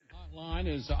Line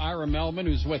is Ira Mehlman,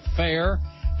 who's with FAIR,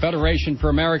 Federation for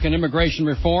American Immigration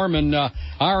Reform. And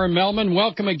Ira Mehlman,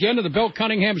 welcome again to the Bill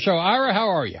Cunningham Show. Ira, how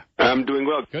are you? I'm doing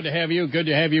well. Good to have you. Good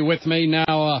to have you with me.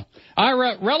 Now,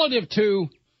 Ira, relative to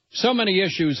so many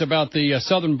issues about the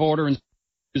southern border and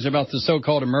about the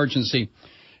so-called emergency,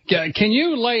 can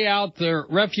you lay out the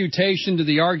refutation to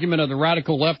the argument of the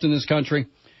radical left in this country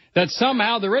that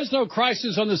somehow there is no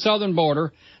crisis on the southern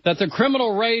border, that the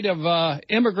criminal rate of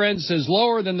immigrants is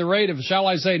lower than the rate of, shall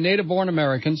I say, native-born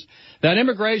Americans, that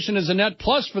immigration is a net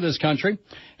plus for this country,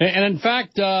 and in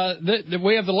fact,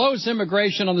 we have the lowest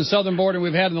immigration on the southern border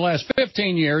we've had in the last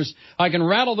 15 years. I can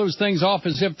rattle those things off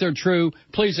as if they're true.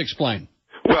 Please explain.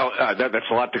 Well, that's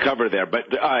a lot to cover there, but,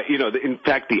 in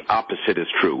fact, the opposite is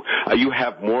true. You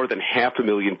have more than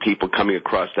 500,000 people coming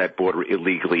across that border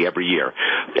illegally every year.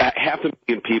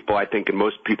 500,000 people, I think, in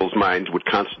most people's minds would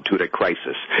constitute a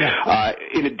crisis. Yeah.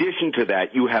 In addition to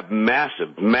that, you have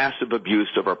massive abuse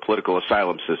of our political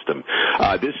asylum system.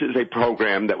 This is a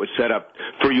program that was set up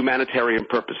for humanitarian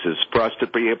purposes, for us to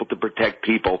be able to protect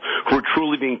people who are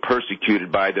truly being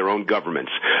persecuted by their own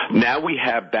governments. Now we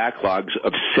have backlogs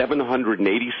of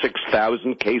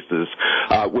 786,000 cases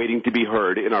waiting to be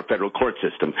heard in our federal court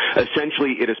system.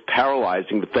 Essentially, it is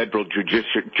paralyzing the federal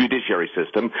judiciary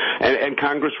system, and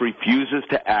Congress refuses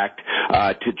to act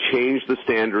to change the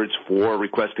standards for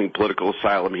requesting political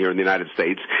asylum here in the United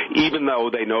States, even though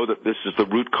they know that this is the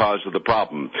root cause of the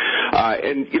problem.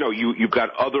 You've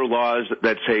got other laws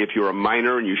that say if you're a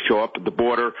minor and you show up at the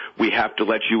border, we have to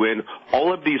let you in.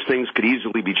 All of these things could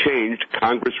easily be changed.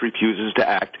 Congress refuses to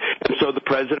act, and so the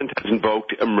president has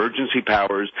invoked emergency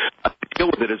powers to deal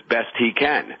with it as best he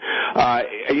can.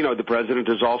 The president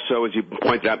has also, as you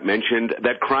pointed out, mentioned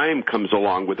that crime comes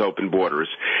along with open borders.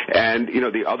 And,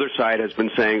 the other side has been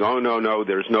saying, oh, no,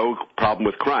 there's no problem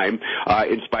with crime,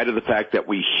 in spite of the fact that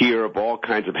we hear of all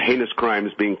kinds of heinous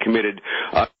crimes being committed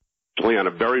on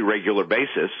a very regular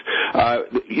basis.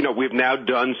 We've now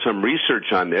done some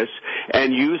research on this,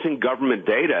 and using government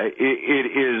data, it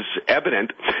is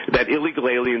evident that illegal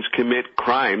aliens commit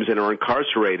crimes and are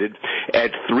incarcerated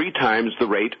at 3 times the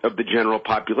rate of the general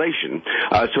population.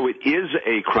 So it is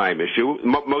a crime issue.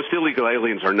 Most illegal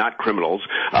aliens are not criminals,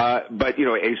 but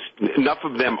enough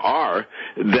of them are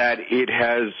that it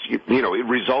has, it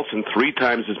results in 3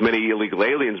 times as many illegal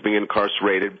aliens being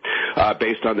incarcerated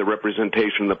based on the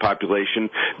representation of the population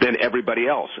than everybody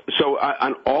else. So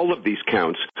on all of these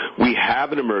counts, we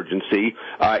have an emergency.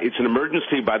 It's an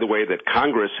emergency, by the way, that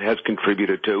Congress has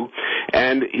contributed to,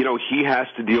 and he has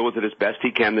to deal with it as best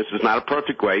he can. This is not a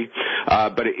perfect way,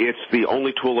 but it's the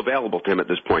only tool available to him at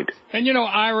this point. And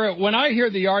Ira, when I hear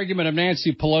the argument of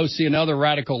Nancy Pelosi and other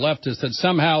radical leftists that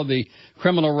somehow the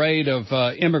criminal rate of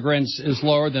immigrants is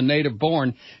lower than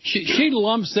native-born, she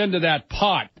lumps into that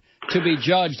pot to be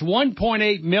judged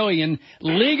 1.8 million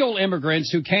legal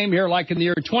immigrants who came here like in the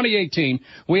year 2018.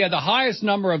 We had the highest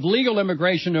number of legal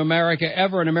immigration to America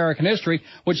ever in American history,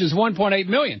 which is 1.8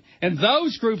 million. And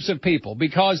those groups of people,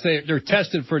 because they're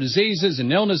tested for diseases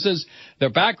and illnesses,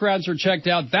 their backgrounds are checked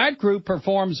out, that group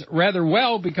performs rather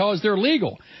well because they're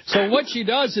legal. So what she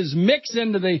does is mix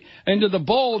into the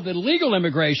bowl the legal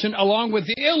immigration along with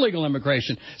the illegal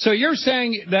immigration. So you're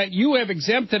saying that you have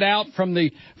exempted out from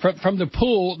the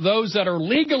pool those that are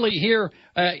legally here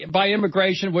by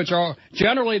immigration, which are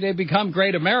generally they become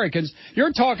great Americans.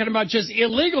 You're talking about just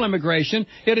illegal immigration.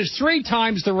 It is 3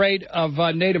 times the rate of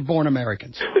native-born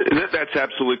Americans. That's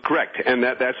absolutely correct, and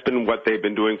that's been what they've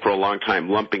been doing for a long time,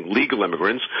 lumping legal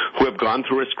immigrants who have gone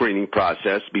through a screening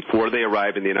process before they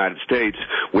arrive in the United States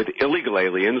with illegal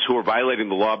aliens who are violating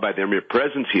the law by their mere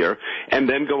presence here, and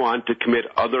then go on to commit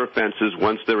other offenses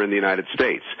once they're in the United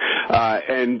States.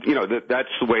 That's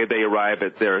the way they arrive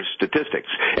at their statistics.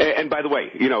 And by the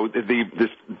way, the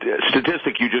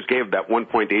statistic you just gave, that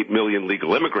 1.8 million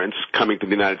legal immigrants coming to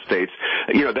the United States,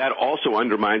 that also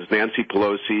undermines Nancy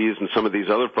Pelosi's and some of these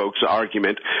other folks'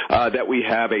 argument that we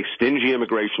have a stingy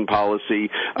immigration policy,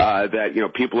 that,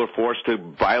 people are forced to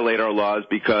violate our laws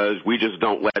because we just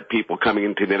don't let people coming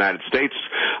into the United States.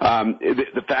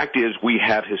 The fact is we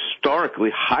have historically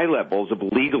high levels of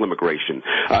legal immigration,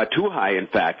 too high, in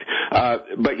fact.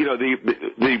 But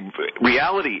the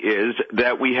reality is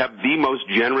that we have the most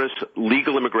generous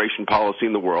legal immigration policy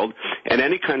in the world, and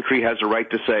any country has a right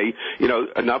to say,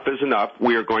 enough is enough.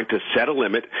 We are going to set a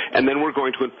limit, and then we're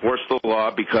going to enforce the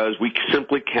law because we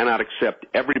simply cannot accept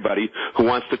everybody who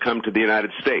wants to come to the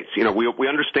United States. We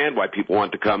understand why people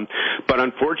want to come, but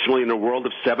unfortunately, in a world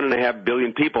of 7.5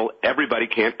 billion people, everybody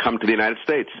can't come to the United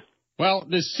States. Well,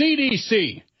 the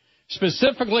CDC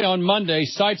specifically on Monday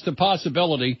cites the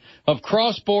possibility of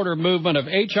cross-border movement of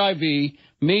HIV,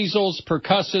 measles,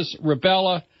 pertussis,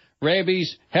 rubella,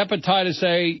 rabies, hepatitis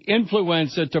A,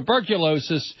 influenza,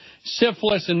 tuberculosis,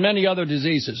 syphilis, and many other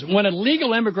diseases. When a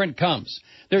legal immigrant comes,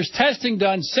 there's testing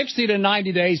done 60 to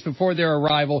 90 days before their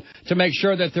arrival to make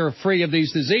sure that they're free of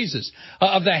these diseases.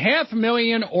 Of the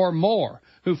 500,000 or more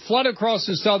who flood across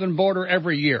the southern border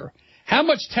every year, how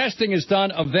much testing is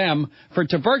done of them for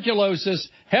tuberculosis,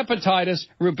 hepatitis,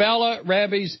 rubella,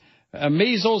 rabies,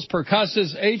 measles,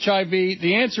 pertussis, HIV?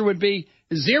 The answer would be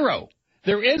zero.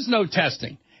 There is no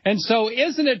testing. And so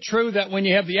isn't it true that when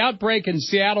you have the outbreak in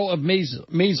Seattle of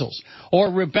measles or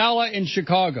rubella in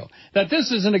Chicago, that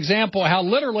this is an example of how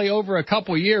literally over a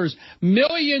couple of years,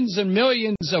 millions and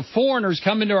millions of foreigners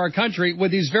come into our country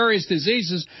with these various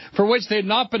diseases for which they have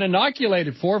not been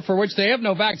inoculated for which they have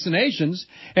no vaccinations,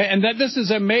 and that this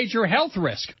is a major health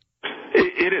risk?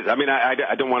 It is. I mean,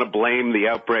 I don't want to blame the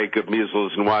outbreak of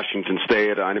measles in Washington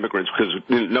State on immigrants because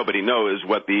nobody knows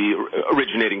what the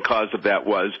originating cause of that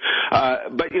was.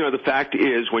 But, you know, the fact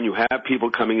is when you have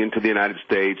people coming into the United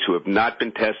States who have not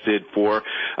been tested for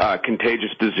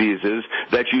contagious diseases,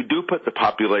 that you do put the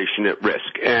population at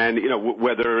risk. And, you know,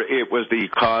 whether it was the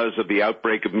cause of the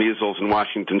outbreak of measles in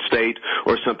Washington State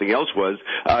or something else was,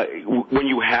 when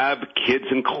you have kids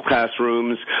in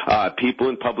classrooms, people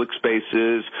in public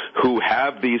spaces who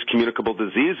have these communicable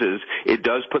diseases, it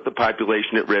does put the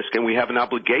population at risk, and we have an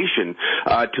obligation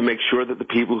to make sure that the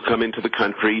people who come into the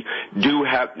country do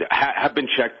have been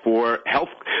checked for health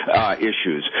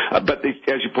issues. But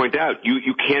as you point out,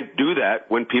 you can't do that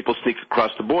when people sneak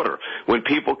across the border. When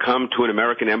people come to an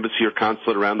American embassy or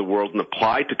consulate around the world and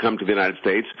apply to come to the United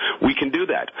States, we can do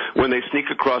that. When they sneak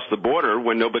across the border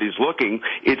when nobody's looking,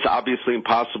 it's obviously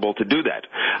impossible to do that.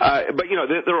 But, you know,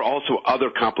 there are also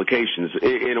other complications.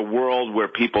 In a world where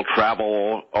people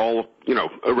travel all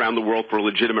around the world for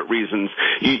legitimate reasons,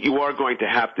 you are going to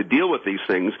have to deal with these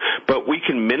things, but we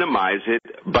can minimize it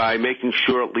by making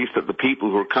sure at least that the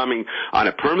people who are coming on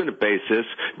a permanent basis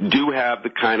do have the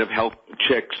kind of health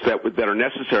checks that are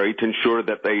necessary to ensure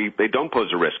that they don't pose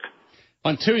a risk.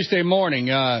 On Tuesday morning,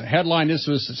 headline, this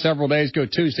was several days ago,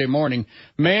 Tuesday morning,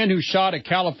 man who shot a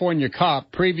California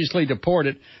cop, previously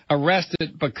deported,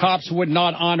 arrested, but cops would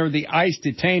not honor the ICE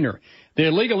detainer. The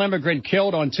illegal immigrant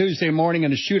killed on Tuesday morning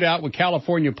in a shootout with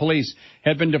California police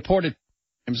had been deported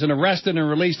and arrested and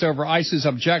released over ICE's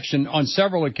objection on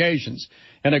several occasions.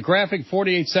 In a graphic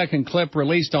 48-second clip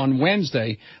released on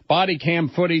Wednesday, body cam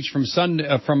footage from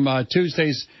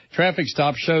Tuesday's traffic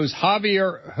stop shows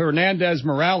Javier Hernandez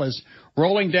Morales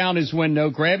rolling down his window,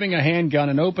 grabbing a handgun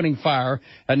and opening fire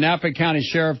at Napa County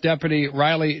Sheriff Deputy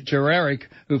Riley Jarerick,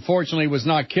 who fortunately was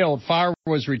not killed. Fire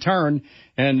was returned,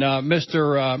 and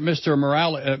Mr.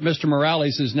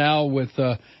 Morales is now with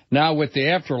the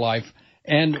afterlife.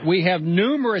 And we have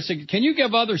numerous. Can you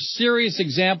give other serious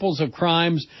examples of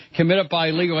crimes committed by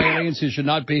illegal aliens who should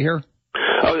not be here?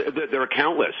 Oh, there are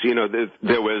countless. You know,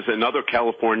 there was another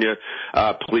California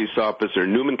police officer,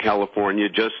 Newman, California,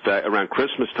 just around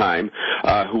Christmas time,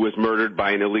 who was murdered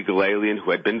by an illegal alien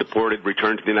who had been deported,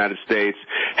 returned to the United States,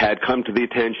 had come to the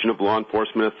attention of law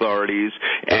enforcement authorities,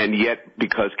 and yet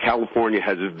because California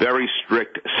has very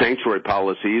strict sanctuary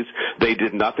policies, they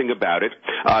did nothing about it.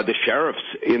 The sheriffs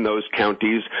in those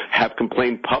counties have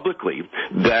complained publicly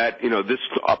that, you know, this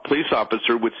police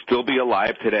officer would still be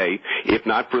alive today if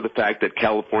not for the fact that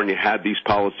California had these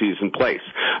policies in place.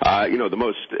 The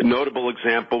most notable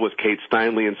example was Kate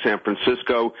Steinle in San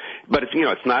Francisco, but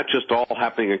it's not just all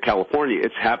happening in California.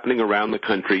 It's happening around the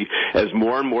country as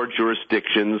more and more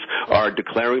jurisdictions are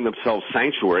declaring themselves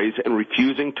sanctuaries and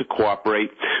refusing to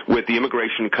cooperate with the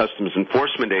Immigration and Customs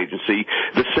Enforcement Agency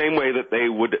the same way that they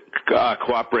would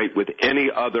cooperate with any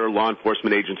other law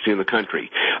enforcement agency in the country.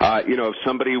 If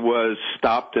somebody was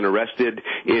stopped and arrested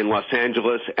in Los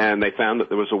Angeles and they found that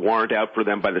there was a warrant out for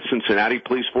them by the Cincinnati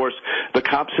police force, the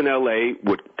cops in L.A.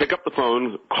 would pick up the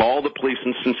phone, call the police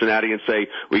in Cincinnati and say,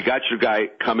 "We got your guy,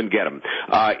 come and get him."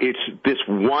 It's this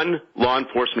one law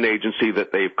enforcement agency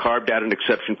that they've carved out an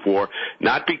exception for,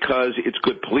 not because it's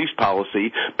good police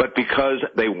policy, but because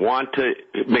they want to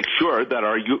make sure that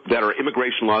our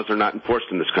immigration laws are not enforced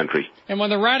in this country. And when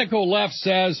the radical left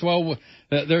says, well,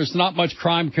 there's not much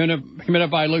crime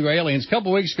committed by illegal aliens. A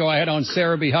couple of weeks ago, I had on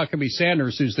Sarah B. Huckabee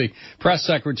Sanders, who's the press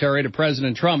secretary to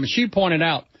President Trump, and she pointed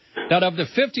out that of the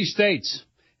 50 states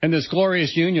in this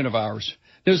glorious union of ours,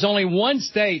 there's only one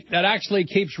state that actually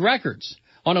keeps records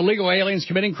on illegal aliens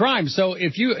committing crimes. So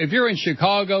if you're in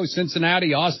Chicago,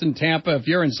 Cincinnati, Austin, Tampa, if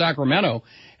you're in Sacramento,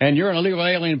 and you're an illegal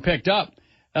alien picked up,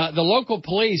 the local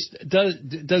police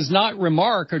does not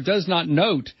remark or does not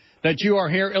note that you are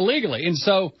here illegally. And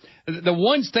so the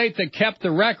one state that kept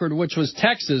the record, which was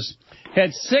Texas,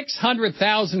 had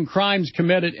 600,000 crimes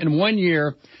committed in 1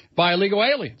 year by illegal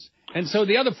aliens. And so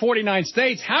the other 49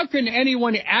 states, how can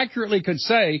anyone accurately could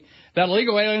say that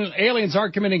illegal aliens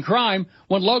aren't committing crime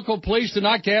when local police do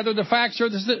not gather the facts or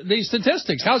the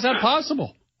statistics? How's that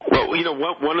possible? Well, you know,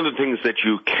 one of the things that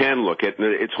you can look at,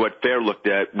 and it's what FAIR looked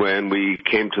at when we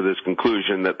came to this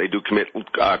conclusion that they do commit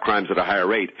crimes at a higher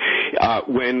rate.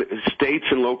 When states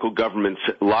and local governments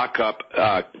lock up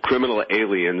criminal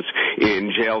aliens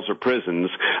in jails or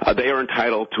prisons, they are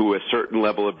entitled to a certain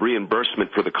level of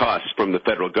reimbursement for the costs from the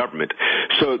federal government.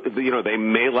 So, you know, they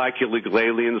may like illegal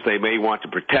aliens, they may want to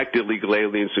protect illegal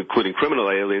aliens, including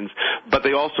criminal aliens, but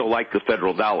they also like the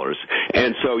federal dollars.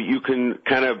 And so you can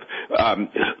kind of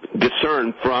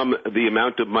discern from the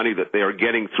amount of money that they are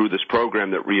getting through this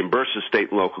program that reimburses state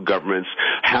and local governments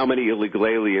how many illegal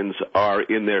aliens are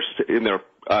in their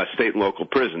state and local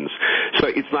prisons. So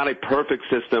it's not a perfect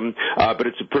system, but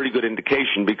it's a pretty good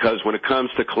indication because when it comes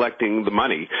to collecting the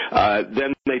money,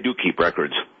 then they do keep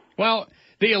records. Well,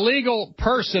 the illegal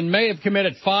person may have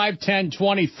committed 5, 10,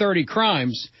 20, 30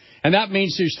 crimes, and that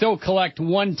means you still collect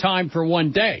one time for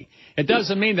 1 day. It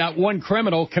doesn't mean that one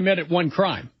criminal committed one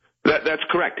crime. That's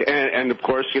correct. And of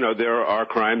course, you know, there are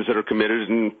crimes that are committed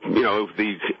and, you know,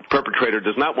 the perpetrator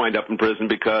does not wind up in prison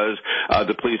because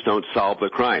the police don't solve the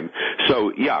crime.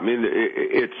 So, yeah, I mean,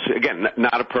 it's, again,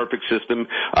 not a perfect system.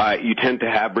 You tend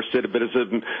to have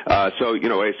recidivism. So, you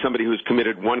know, somebody who's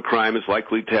committed one crime is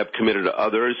likely to have committed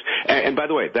others. And by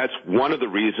the way, that's one of the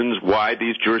reasons why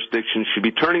these jurisdictions should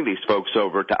be turning these folks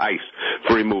over to ICE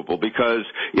for removal. Because,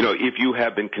 you know, if you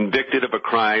have been convicted of a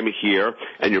crime here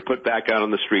and you're put back out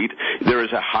on the street, there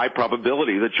is a high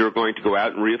probability that you're going to go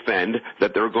out and reoffend,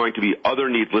 that there are going to be other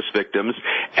needless victims,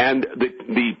 and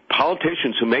the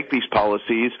politicians who make these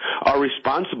policies are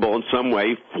responsible in some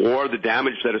way for the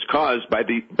damage that is caused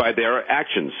by their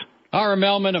actions. Ira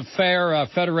Mehlman of FAIR,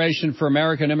 Federation for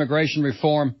American Immigration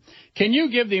Reform. Can you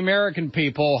give the American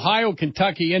people, Ohio,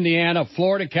 Kentucky, Indiana,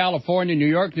 Florida, California, New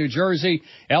York, New Jersey,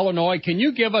 Illinois, can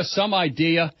you give us some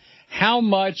idea how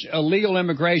much illegal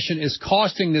immigration is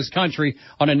costing this country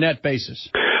on a net basis?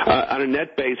 On a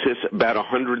net basis, about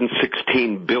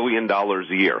 $116 billion a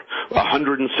year.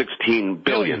 $116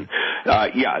 billion.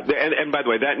 Yeah, and by the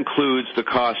way, that includes the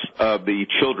cost of the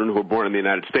children who are born in the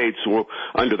United States who,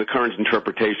 under the current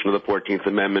interpretation of the 14th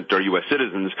Amendment, are U.S.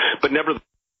 citizens, but nevertheless,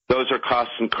 those are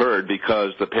costs incurred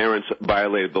because the parents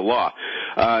violated the law.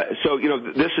 So, you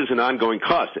know, this is an ongoing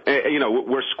cost. You know,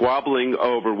 we're squabbling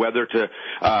over whether to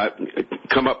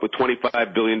come up with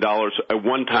 $25 billion, a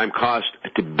one-time cost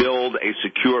to build a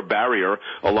secure barrier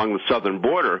along the southern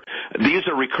border. These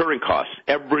are recurring costs.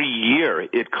 Every year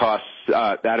it costs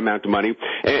that amount of money,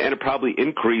 and it probably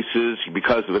increases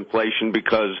because of inflation,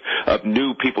 because of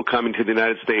new people coming to the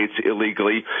United States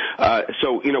illegally.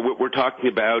 So, you know, we're talking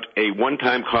about a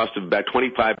one-time cost of about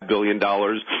 $25 billion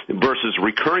versus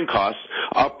recurring costs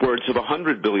upwards of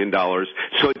 $100 billion.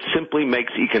 So it simply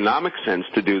makes economic sense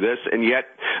to do this, and yet,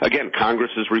 again, Congress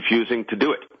is refusing to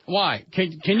do it. Why?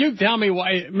 Can you tell me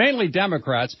why, mainly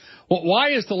Democrats, why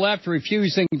is the left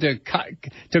refusing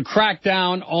to crack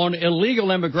down on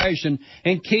illegal immigration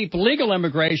and keep legal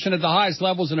immigration at the highest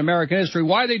levels in American history?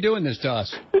 Why are they doing this to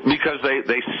us? Because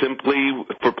they simply,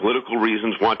 for political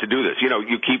reasons, want to do this. You know,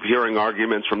 you keep hearing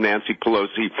arguments from Nancy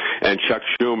Pelosi and Chuck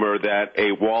Schumer that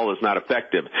a wall is not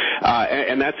effective.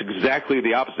 And that's exactly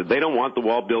the opposite. They don't want the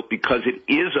wall built because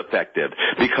it is effective,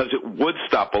 because it would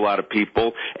stop a lot of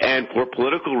people, and for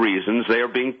political reasons, they are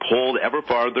being pulled ever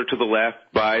farther to the left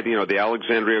by, you know, the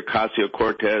Alexandria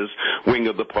Ocasio-Cortez wing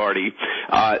of the party.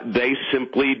 They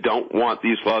simply don't want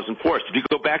these laws enforced. If you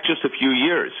go back just a few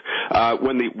years,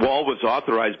 when the wall was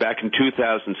authorized back in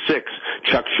 2006,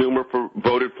 Chuck Schumer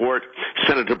voted for it,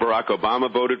 Senator Barack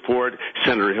Obama voted for it,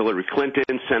 Senator Hillary Clinton,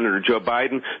 Senator Joe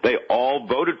Biden, they all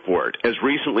voted for it. As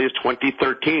recently as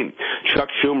 2013, Chuck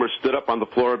Schumer stood up on the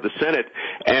floor of the Senate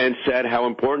and said how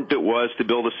important it was to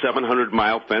build a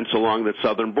 700-mile fence along the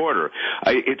southern border.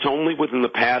 It's only within the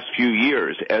past few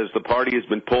years, as the party has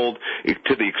been pulled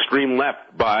to the extreme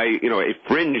left by, you know, a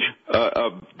fringe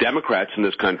of Democrats in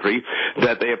this country,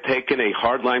 that they have taken a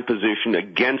hardline position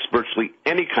against virtually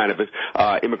any kind of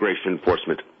immigration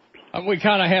enforcement. We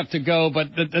kind of have to go,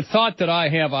 but the thought that I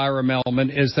have, Ira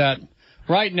Mehlman, is that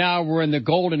right now we're in the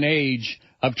golden age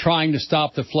of trying to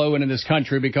stop the flow into this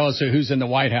country because of who's in the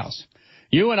White House.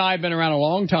 You and I have been around a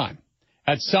long time.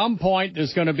 At some point,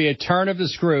 there's going to be a turn of the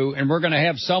screw, and we're going to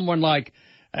have someone like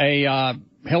a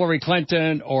Hillary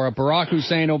Clinton or a Barack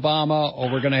Hussein Obama,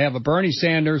 or we're going to have a Bernie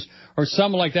Sanders or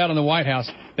someone like that in the White House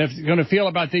that's going to feel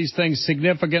about these things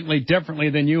significantly differently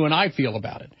than you and I feel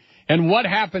about it. And what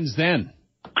happens then?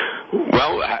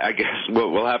 Well, I guess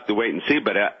we'll have to wait and see,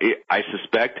 but I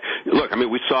suspect, look, I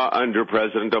mean, we saw under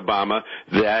President Obama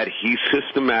that he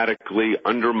systematically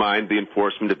undermined the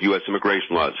enforcement of U.S.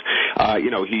 immigration laws.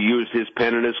 He used his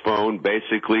pen and his phone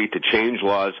basically to change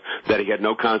laws that he had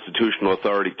no constitutional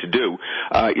authority to do.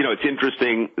 It's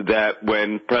interesting that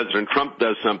when President Trump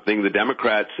does something, the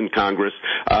Democrats in Congress,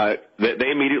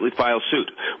 they immediately file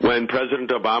suit. When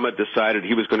President Obama decided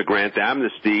he was going to grant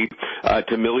amnesty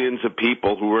to millions of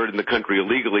people who were in the country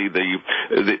illegally,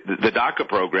 the DACA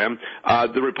program,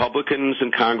 the Republicans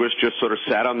in Congress just sort of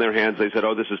sat on their hands. They said,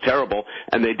 oh, this is terrible,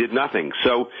 and they did nothing.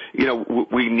 So,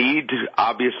 we need,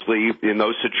 obviously, in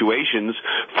those situations,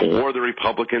 for the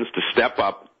Republicans to step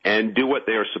up and do what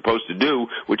they are supposed to do,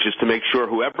 which is to make sure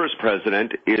whoever is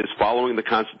president is following the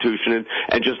Constitution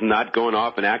and just not going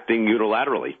off and acting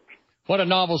unilaterally. What a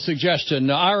novel suggestion.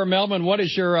 Ira Mehlman, what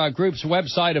is your group's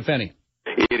website, if any?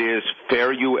 It is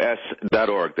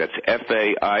fairus.org. That's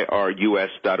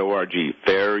FAIRUS.org,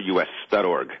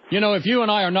 fairus.org. If you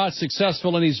and I are not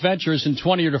successful in these ventures in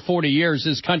 20 or 40 years,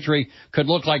 this country could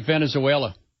look like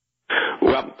Venezuela.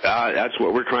 Well, that's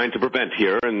what we're trying to prevent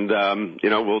here, and,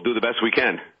 we'll do the best we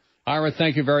can. Ira,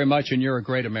 thank you very much, and you're a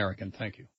great American. Thank you.